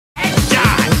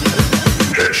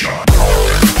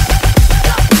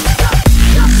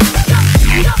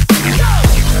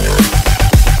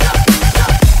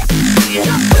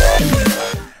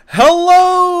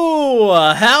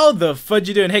Hello! How the fudge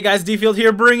you doing? Hey guys, D-Field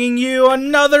here bringing you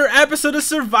another episode of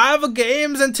Survival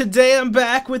Games, and today I'm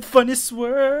back with Funny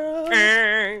Swirl.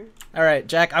 Alright,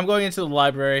 Jack, I'm going into the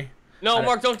library. No,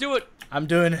 Mark, don't do it. I'm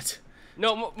doing it.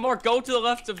 No, Mark, go to the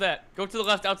left of that. Go to the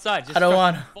left outside. Just I don't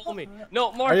want to. Follow me.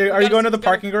 No, Mark. Are you going to the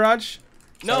parking garage? Is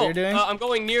that what No, you're doing? I'm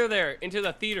going near there, into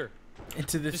the theater.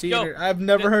 Into the Just theater? go. I've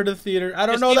never heard of theater. I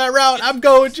don't Just know keep- that route. I'm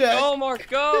going, Jack. Go, Mark,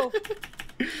 go.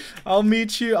 I'll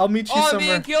meet you Oh,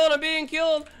 somewhere. I'm being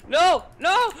killed. No.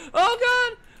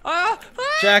 Oh, God.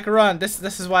 Jack, run.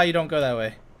 This is why you don't go that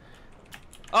way.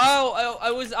 Oh,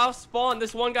 I was off spawn.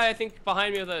 This one guy, I think,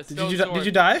 behind me with a stone sword. Did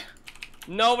you die?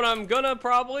 No, but I'm gonna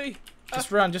probably.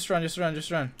 Just run.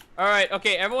 All right,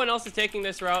 okay. Everyone else is taking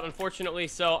this route, unfortunately,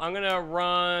 so I'm gonna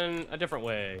run a different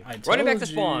way. Running back to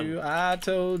spawn. I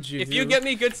told you. If you get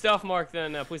me good stuff, Mark,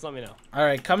 then please let me know. All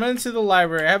right, coming into the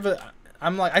library.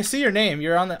 I see your name.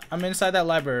 I'm inside that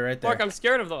library right there. Mark, I'm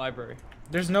scared of the library.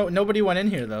 There's nobody went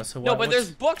in here though. So no, but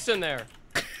there's books in there.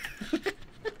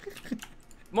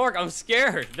 Mark, I'm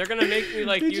scared. They're gonna make me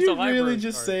like use the library. Did you really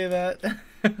just say that?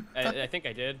 I think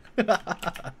I did.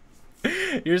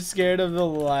 You're scared of the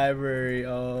library.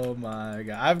 Oh my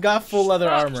god. I've got full leather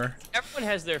armor. Everyone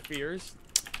has their fears.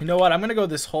 You know what? I'm gonna go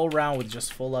this whole round with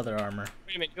just full leather armor.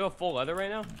 Wait a minute, you have full leather right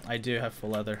now? I do have full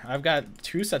leather. I've got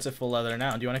 2 sets of full leather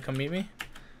now. Do you want to come meet me?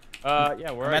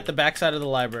 Yeah, where I'm at the back side of the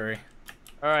library.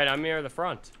 All right, I'm near the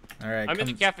front. All right. I'm in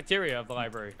the cafeteria of the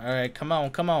library. All right, come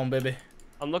on, baby.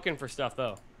 I'm looking for stuff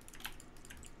though.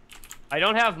 I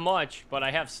don't have much, but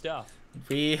I have stuff.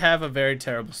 We have a very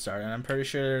terrible start, and I'm pretty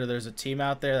sure there's a team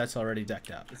out there that's already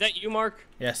decked out. Is that you, Mark?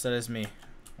 Yes, that is me.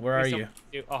 Where are you?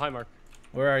 Oh, hi, Mark.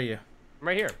 Where are you? I'm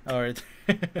right here. Oh, right.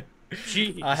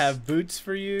 Jeez. I have boots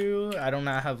for you. I do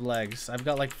not have legs. I've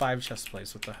got like 5 chest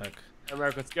plates. What the heck? Hey,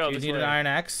 Mark, let's go. Do you need an iron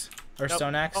axe or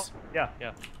stone axe? Oh,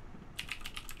 yeah.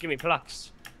 Give me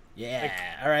plucks. Yeah.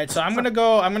 All right. So I'm gonna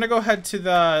go head to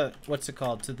the what's it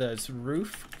called, to the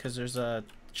roof, because there's a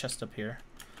chest up here.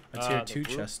 It's here 2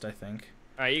 chests, I think.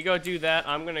 All right, you go do that.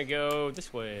 I'm gonna go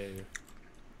this way.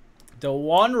 The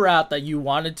one route that you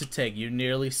wanted to take, you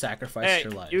nearly sacrificed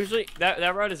your life. Usually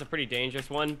that route is a pretty dangerous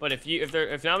one, but if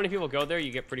not many people go there,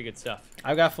 you get pretty good stuff.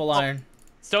 I've got full iron.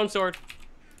 Stone sword.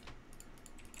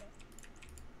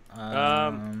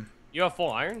 You have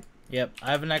full iron? Yep,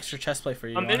 I have an extra chest plate for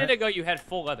you. A minute ago, you had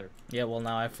full leather. Yeah, well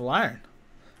now I have full iron.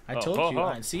 I told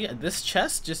you. See, this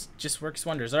chest just works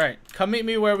wonders. All right, come meet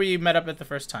me where we met up at the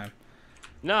first time.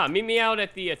 Nah, meet me out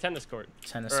at the tennis court.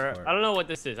 Tennis court. I don't know what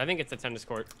this is. I think it's a tennis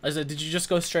court. Is it? Did you just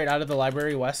go straight out of the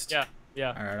library west? Yeah.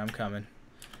 All right, I'm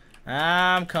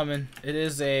coming. It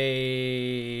is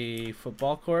a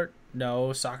football court.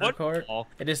 No, soccer court.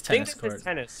 It is tennis court. It's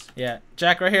tennis. Yeah,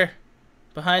 Jack, right here,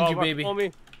 behind you, baby.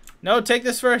 Me. No, take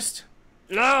this first.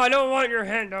 No, I don't want your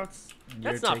handouts.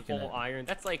 That's not taking full iron.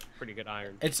 That's like pretty good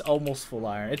iron. It's almost full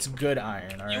iron. It's good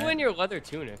iron. All right. You and your leather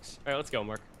tunics. All right, let's go,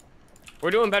 Mark. We're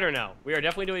doing better now. We are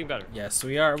definitely doing better. Yes,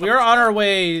 we are. We are on our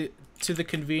way to the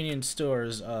convenience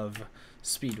stores of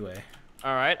Speedway.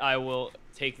 All right, I will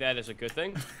take that as a good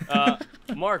thing.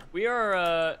 Mark, we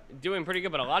are doing pretty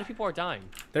good, but a lot of people are dying.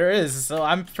 There is. So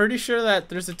I'm pretty sure that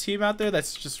there's a team out there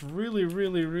that's just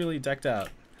really decked out.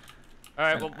 All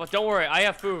right, well, but don't worry. I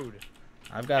have food.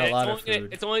 I've got a lot of food.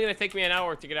 It's only going to take me an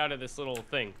hour to get out of this little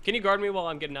thing. Can you guard me while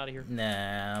I'm getting out of here?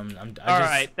 Nah, All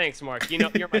right, thanks, Mark. You know,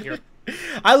 you're my hero.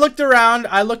 I looked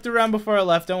around before I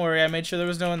left. Don't worry. I made sure there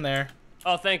was no one there.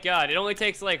 Oh, thank God. It only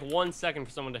takes like 1 second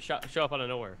for someone to show up out of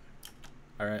nowhere.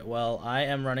 All right, well, I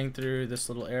am running through this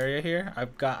little area here.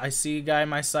 I see a guy in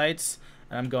my sights,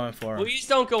 and I'm going for him. Please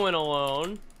don't go in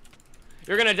alone.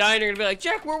 You're going to die, and you're going to be like,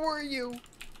 Jack, where were you?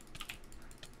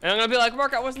 And I'm going to be like,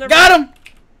 Mark, I wasn't there. Got him!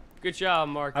 Good job,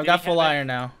 Mark. I've got full iron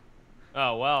now.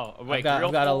 Oh, wow. Wait,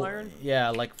 I've got full iron? Yeah,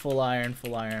 like full iron.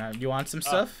 You want some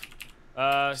stuff?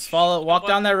 Just walk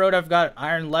down that road. I've got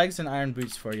iron legs and iron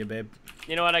boots for you, babe.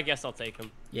 You know what? I guess I'll take them.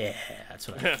 Yeah, that's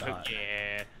what I thought.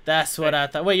 Yeah. That's what I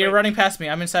thought. Wait, you're running past me.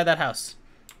 I'm inside that house.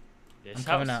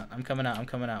 I'm coming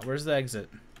out. Where's the exit?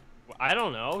 I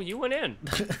don't know. You went in.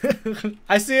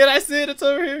 I see it. It's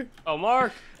over here. Oh,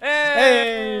 Mark.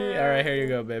 Hey. All right, here you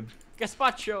go, babe.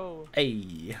 Gazpacho.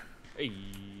 Hey.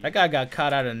 That guy got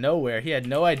caught out of nowhere. He had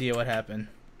no idea what happened.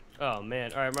 Oh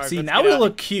man! All right, Mark. See, now we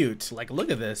look cute. Like,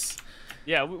 look at this.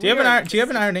 Yeah. Do you have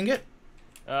an iron ingot?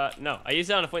 No. I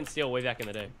used it on a flint and steel way back in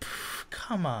the day.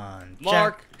 Come on,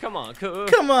 Mark. Jack. Come on, cuh.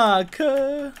 Come on,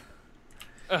 cuh.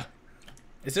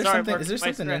 Is there Sorry, something? Mark, Is there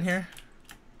something in here?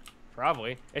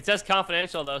 Probably. It says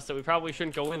confidential though, so we probably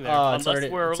shouldn't go in there unless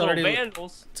we're little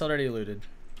vandals. It's already looted.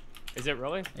 Is it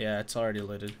really? Yeah, it's already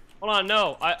looted. Hold on,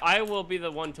 no. I will be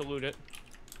the one to loot it.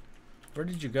 Where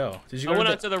did you go? Did you go? I went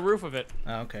up to the roof of it.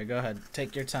 Oh, okay, go ahead.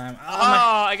 Take your time. Oh,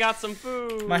 I got some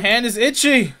food. My hand is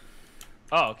itchy.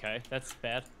 Oh, okay. That's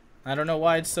bad. I don't know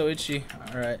why it's so itchy.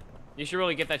 All right. You should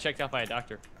really get that checked out by a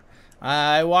doctor.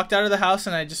 I walked out of the house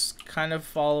and I just kind of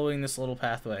following this little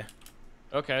pathway.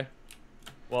 Okay.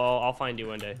 Well, I'll find you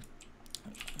one day.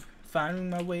 Finding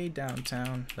my way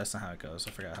downtown. That's not how it goes.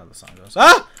 I forgot how the song goes.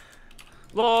 Ah!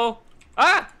 Hello.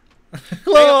 Ah!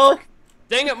 Hello.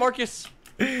 Dang it, Marcus.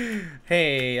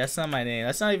 Hey, that's not my name.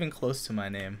 That's not even close to my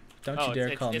name. Don't you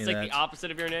dare call me that. It's like the opposite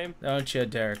of your name? Don't you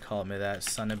dare call me that,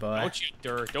 sonny boy.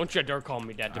 Don't you dare call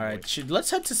me that. Alright,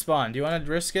 let's head to spawn. Do you want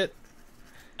to risk it?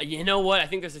 You know what? I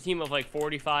think there's a team of like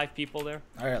 45 people there.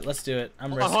 Alright, let's do it.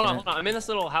 Hold on. I'm in this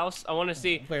little house. I want to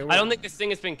see. Wait, I don't think this thing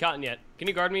has been caught yet. Can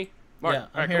you guard me? Mark, yeah,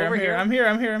 I'm here. I'm here.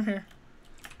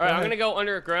 Alright, I'm going to go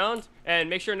underground and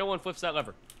make sure no one flips that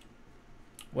lever.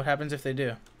 What happens if they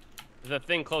do? The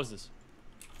thing closes.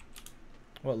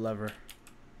 What lever?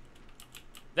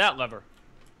 That lever.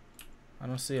 I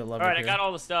don't see a lever. Alright, I got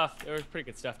all the stuff. There was pretty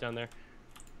good stuff down there.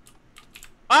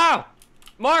 Ow!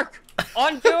 Mark!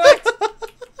 Undo it!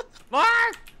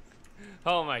 Mark!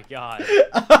 Oh my god.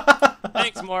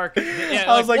 Thanks, Mark. Yeah,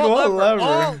 I was like, what lever?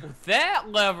 Oh, that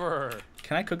lever!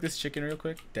 Can I cook this chicken real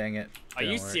quick? Dang it. Are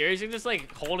you serious? You just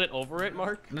like hold it over it,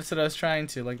 Mark? That's what I was trying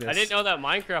to, like this. I didn't know that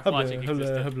Minecraft logic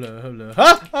existed.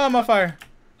 Ah! Oh, I'm on fire.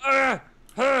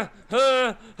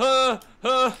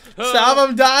 Stop,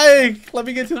 I'm dying. Let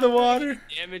me get to the water.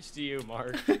 Damage to you,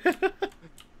 Mark.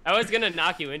 I was gonna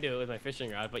knock you into it with my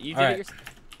fishing rod, but you did it yourself.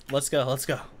 Let's go, let's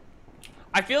go.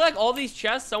 I feel like all these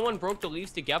chests, someone broke the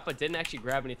leaves to get, but didn't actually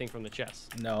grab anything from the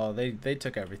chest. No, they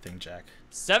took everything, Jack.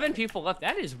 7 people left.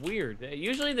 That is weird.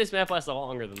 Usually this map lasts a lot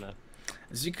longer than that.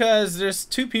 It's because there's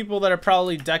 2 people that are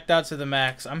probably decked out to the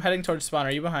max. I'm heading towards spawn.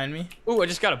 Are you behind me? Ooh, I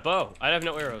just got a bow. I have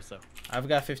no arrows, though. I've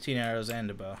got 15 arrows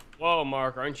and a bow. Whoa,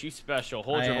 Mark, aren't you special?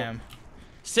 Hold your am.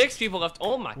 6 people left.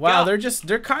 Oh my god. Wow,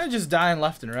 they're kind of just dying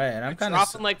left and right, and I'm kind of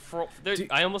dropping like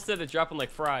I almost said they're dropping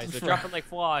like fries. They're dropping like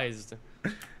flies.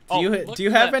 Do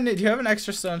you have an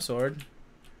extra stone sword?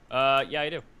 Yeah, I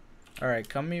do. All right,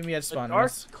 come meet me at spawn.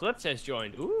 Dark Clips has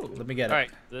joined. Ooh. Let me get it. All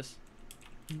right, this.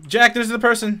 Jack, there's the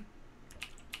person.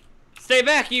 Stay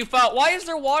back, you foul. Why is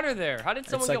there water there? How did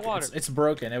someone get water? It's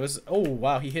broken. It was. Oh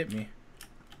wow, he hit me.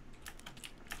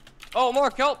 Oh,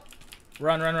 Mark, help!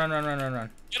 Run.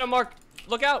 Get him, Mark.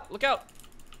 Look out, look out.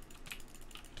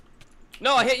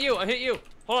 No, I hit you.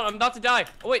 Hold on, I'm about to die.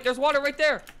 Oh wait, there's water right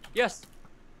there. Yes.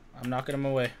 I'm knocking him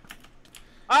away.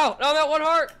 Ow! No, I'm at 1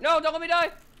 heart. No, don't let me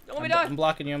die. Don't let me die. I'm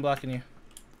blocking you.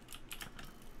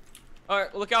 All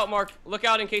right, look out, Mark. Look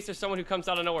out in case there's someone who comes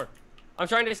out of nowhere. I'm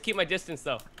trying to just keep my distance,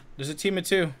 though. There's a team of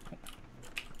 2.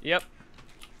 Yep.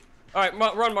 All right,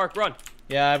 run, Mark, run.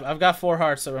 Yeah, I've got 4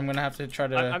 hearts, so I'm gonna have to try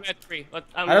to. I'm at 3.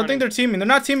 I don't think they're teaming. They're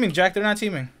not teaming, Jack. They're not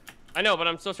teaming. I know, but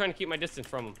I'm still trying to keep my distance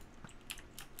from them.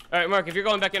 All right, Mark, if you're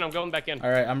going back in, I'm going back in. All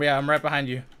right, I'm right behind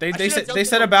you. They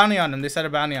set a bounty on him. They set a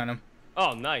bounty on him.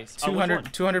 Oh, nice.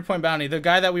 200 point bounty. The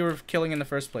guy that we were killing in the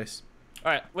first place.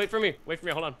 All right, wait for me.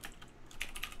 Hold on. All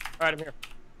right, I'm here.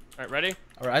 All right, ready?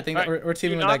 All right, I think we're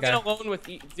teaming with that guy. You're not alone with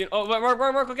oh,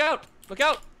 Mark, look out! Look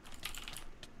out!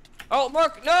 Oh,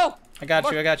 Mark, no! I got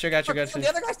you. The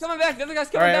other guy's coming back. All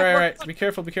right. Be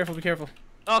careful.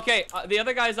 Okay, the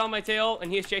other guy's on my tail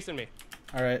and he's chasing me.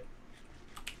 All right.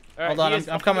 Hold on,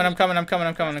 I'm coming. I'm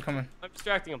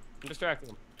distracting him.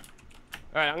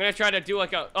 All right, I'm gonna try to do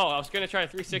like a. Oh, I was gonna try a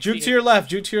 360. Juke to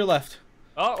your left.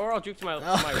 Oh, or I'll juke to my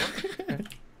right.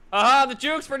 Aha, the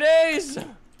jukes for days.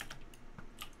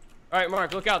 All right,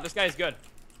 Mark, look out. This guy's good.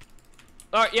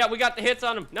 All right, yeah, we got the hits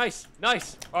on him. Nice. All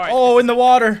right. Oh, in the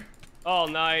water. Oh,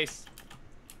 nice.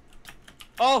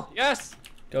 Oh, yes.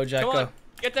 Go, Jack. Come go. On.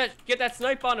 Get that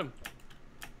snipe on him.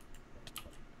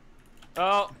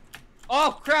 Oh,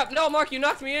 crap. No, Mark, you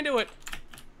knocked me into it.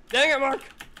 Dang it, Mark.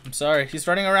 I'm sorry. He's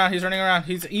running around.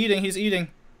 He's eating.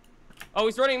 Oh,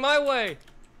 he's running my way.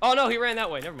 Oh, no, he ran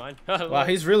that way. Never mind. Wow,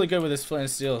 he's really good with his flint and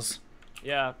steels.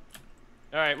 Yeah.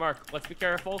 All right, Mark, let's be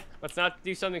careful. Let's not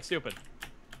do something stupid.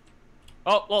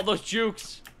 Oh, well, those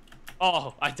jukes.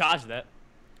 Oh, I dodged that.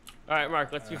 All right,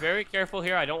 Mark, let's be very careful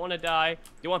here. I don't want to die. Do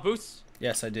you want boosts?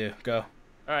 Yes, I do. Go.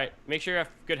 All right, make sure you have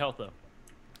good health, though.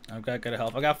 I've got good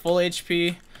health. I got full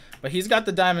HP, but he's got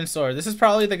the diamond sword. This is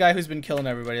probably the guy who's been killing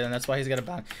everybody, and that's why he's got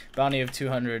a bounty of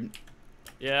 200.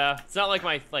 Yeah, it's not like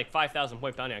my 5,000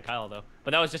 point bounty on Kyle, though.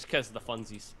 But that was just because of the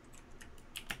funsies.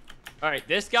 All right,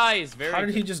 this guy is very... How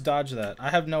did he just dodge that?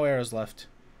 I have no arrows left.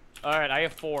 All right, I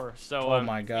have 4. So oh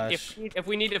my gosh. If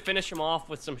we need to finish him off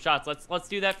with some shots, let's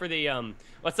do that for the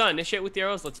let's not initiate with the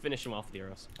arrows. Let's finish him off with the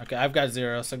arrows. Okay, I've got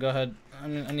 0, so go ahead. I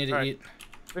need to eat.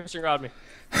 Fishing rod me.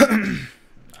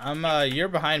 You're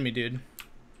behind me, dude.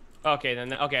 Okay,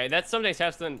 then. Okay, that sometimes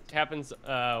happens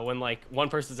when like one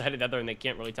person's ahead of the other and they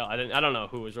can't really tell. I don't know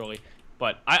who was really,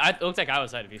 but it looks like I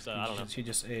was ahead of you, so I don't know. He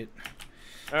just ate.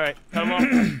 All right, cut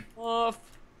him off.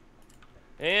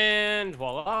 And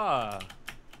voila. All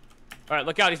right,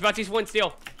 look out! He's about to use wind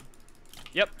steel.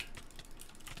 Yep.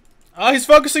 Oh, he's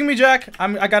focusing me, Jack.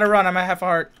 I gotta run. I'm at half a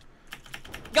heart.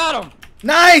 Got him.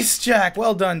 Nice, Jack.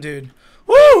 Well done, dude.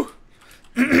 Woo!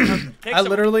 I some,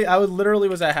 literally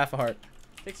was at half a heart.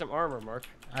 Take some armor, Mark.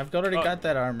 I've already got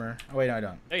that armor. Oh wait, no, I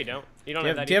don't. No, you don't. You don't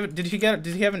have that. Did he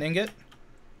have an ingot?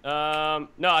 No,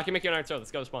 I can make you an iron sword.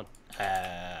 Let's go to spawn.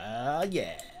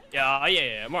 Yeah.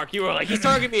 Yeah. Mark, you were like, he's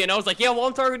targeting me, and I was like, yeah, well,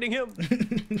 I'm targeting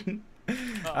him.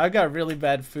 I've got really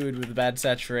bad food with bad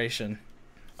saturation.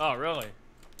 Oh, really?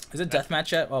 Is it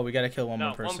deathmatch yet? Oh, we gotta kill one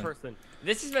more person. No, one person.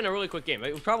 This has been a really quick game.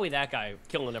 It was probably that guy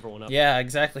killing everyone up. Yeah,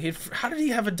 exactly. How did he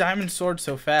have a diamond sword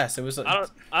so fast? It was. I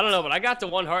don't know, but I got to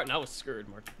 1 heart and I was scared,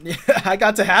 Mark. Yeah, I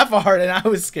got to half a heart and I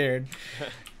was scared.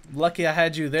 Lucky I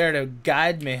had you there to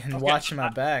guide me and watch my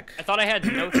back. I thought I had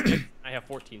no sticks. I have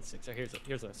 14 sticks. So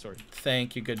here's a sword.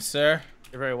 Thank you, good sir.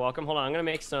 You're very welcome. Hold on, I'm gonna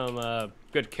make some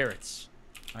good carrots.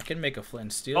 I can make a flint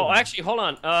and steel. Oh, actually, hold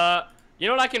on. You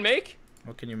know what I can make?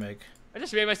 What can you make? I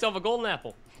just made myself a golden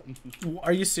apple.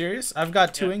 Are you serious? I've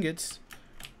got 2 ingots.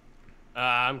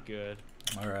 I'm good.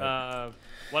 All right.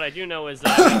 What I do know is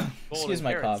excuse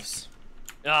my coughs.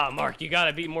 Mark, you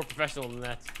gotta be more professional than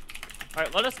that. All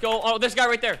right, let us go. Oh, this guy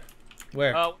right there.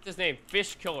 Where? What's his name?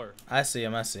 Fish killer. I see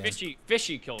him. I see him.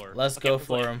 Fishy killer. Let's go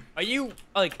for him. Are you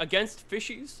like against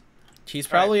fishies? He's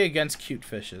probably against cute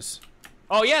fishes.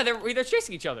 Oh yeah, they're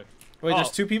chasing each other. Wait,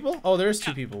 there's 2 people? Oh, there's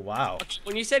 2 people. Wow.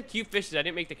 When you said cute fishes, I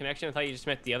didn't make the connection. I thought you just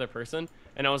meant the other person.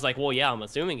 And I was like, well, yeah, I'm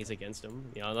assuming he's against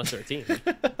him, you know, unless they're a team.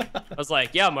 I was like,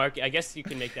 yeah, Mark, I guess you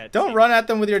can make that. Don't run at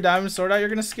them with your diamond sword out. You're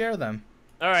going to scare them.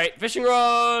 All right, fishing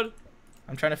rod.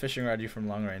 I'm trying to fishing rod you from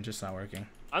long range. It's not working.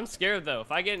 I'm scared, though.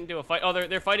 If I get into a fight. Oh,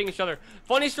 they're fighting each other.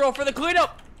 Funny stroll for the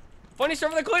cleanup. Funny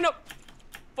stroll for the cleanup.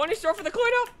 Funny stroll for the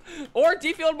cleanup. Or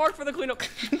D-field Mark for the cleanup.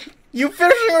 You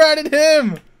fishing rodded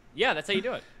him. Yeah, that's how you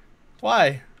do it.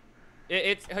 Why?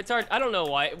 It's hard. I don't know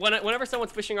why. Whenever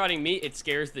someone's fishing rodding me, it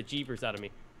scares the jeepers out of me.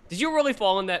 Did you really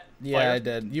fall in that Yeah, fire? I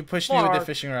did. You pushed me with the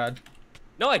fishing rod.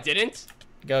 No, I didn't.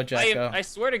 Go, Jack, go. I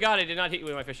swear to God, I did not hit you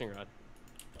with my fishing rod.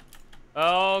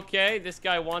 Okay, this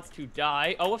guy wants to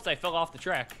die. Oh, whoops, I fell off the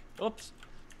track. Oops.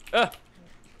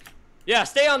 Yeah,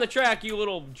 stay on the track, you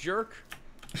little jerk.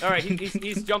 All right,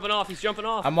 he's jumping off. He's jumping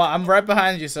off. I'm right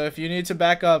behind you, so if you need to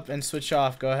back up and switch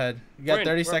off, go ahead. You got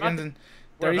 30 seconds and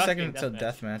 30 seconds until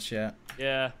deathmatch, yeah.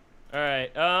 Yeah. All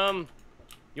right.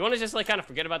 You want to just like kind of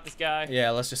forget about this guy?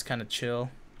 Yeah, let's just kind of chill.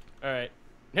 All right.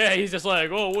 Yeah, he's just like,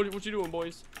 oh, what you doing,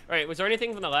 boys? All right. Was there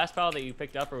anything from the last pile that you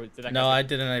picked up, or did that? No, I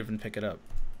didn't even pick it up.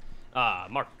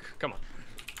 Mark, come on.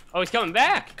 Oh, he's coming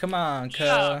back. Come on,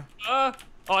 yeah. Oh,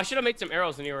 I should have made some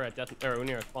arrows when you were at when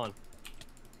you were at spawn.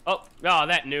 Oh,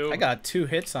 that noob. I got 2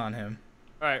 hits on him.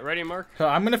 All right, ready, Mark? So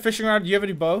I'm gonna fishing rod. Do you have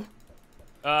any bow?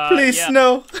 Please, yeah.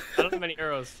 no. I don't have any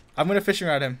arrows. I'm gonna fishing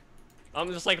rod him. I'm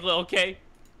just like, okay.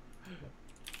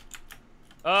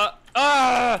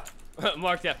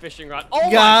 Mark that fishing rod. Oh,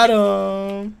 got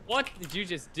him. What did you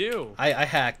just do? I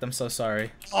hacked. I'm so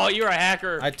sorry. Oh, you're a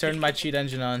hacker. I turned my cheat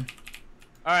engine on.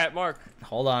 All right, Mark.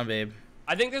 Hold on, babe.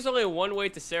 I think there's only one way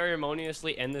to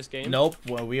ceremoniously end this game. Nope.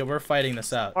 Well, we're fighting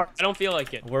this out. Mark, I don't feel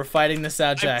like it. We're fighting this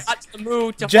out, Jack. I'm not in the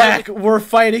mood to Jack, we're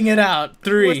fighting it out.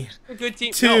 3, a good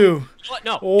team. 2,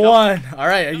 no. 1. All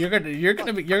right, you're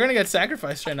gonna get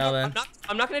sacrificed right now. Then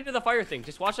I'm not gonna do the fire thing.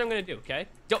 Just watch what I'm gonna do, okay?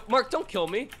 Mark, don't kill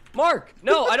me. Mark,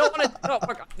 no, I don't want to. No,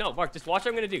 Mark, no, Mark, just watch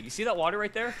what I'm gonna do. You see that water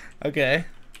right there? Okay.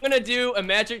 I'm gonna do a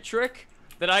magic trick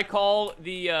that I call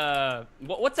the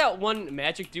what's that one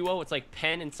magic duo? It's like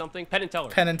Penn and something. Penn and Teller.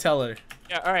 Penn and Teller.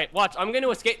 Yeah. All right. Watch. I'm gonna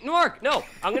escape. Mark, no.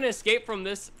 I'm gonna escape from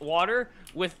this water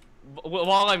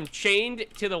while I'm chained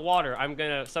to the water. I'm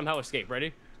gonna somehow escape.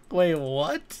 Ready? Wait,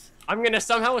 what? I'm gonna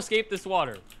somehow escape this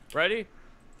water. Ready?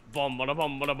 Bum bada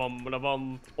bum bada bum bada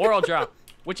bum. Or I'll drop.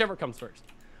 Whichever comes first.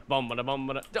 Bum bada bum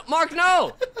bada. Mark,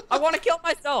 no! I want to kill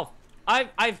myself.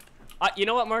 You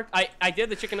know what, Mark? I did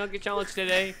the chicken nugget challenge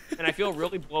today, and I feel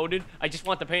really bloated. I just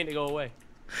want the pain to go away.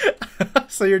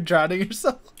 So you're drowning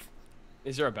yourself?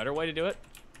 Is there a better way to do it?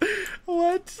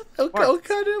 What? Okay,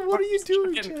 Mark, what are you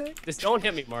doing, Jack? Just don't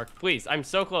hit me, Mark. Please, I'm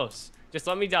so close. Just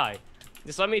let me die.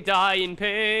 Just let me die in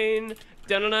pain.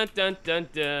 Dun dun dun dun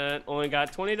dun. Only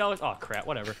got $20. Oh crap!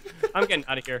 Whatever. I'm getting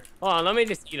out of here. Hold on, let me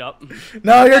just eat up.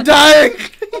 No, you're dying.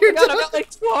 You're dying. I got like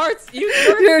 2 hearts.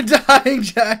 You're dying,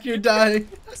 Jack. You're dying.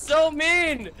 So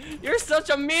mean. You're such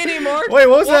a meanie, Mark. Wait,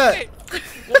 what was that?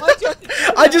 Why'd you have to do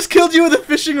that? I just killed you with a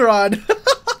fishing rod.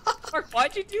 Mark,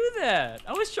 why'd you do that?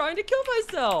 I was trying to kill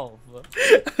myself.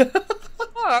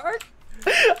 Mark.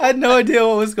 I had no idea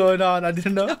what was going on. I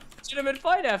didn't know. Legitimate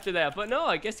fight after that, but no,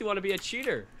 I guess you want to be a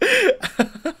cheater.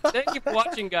 Thank you for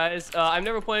watching, guys. I'm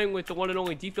never playing with the one and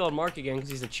only Dfield Mark again because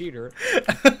he's a cheater.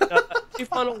 Any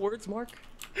final words, Mark?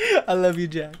 I love you,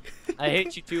 Jack. I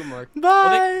hate you too, Mark. Bye.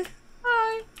 Well,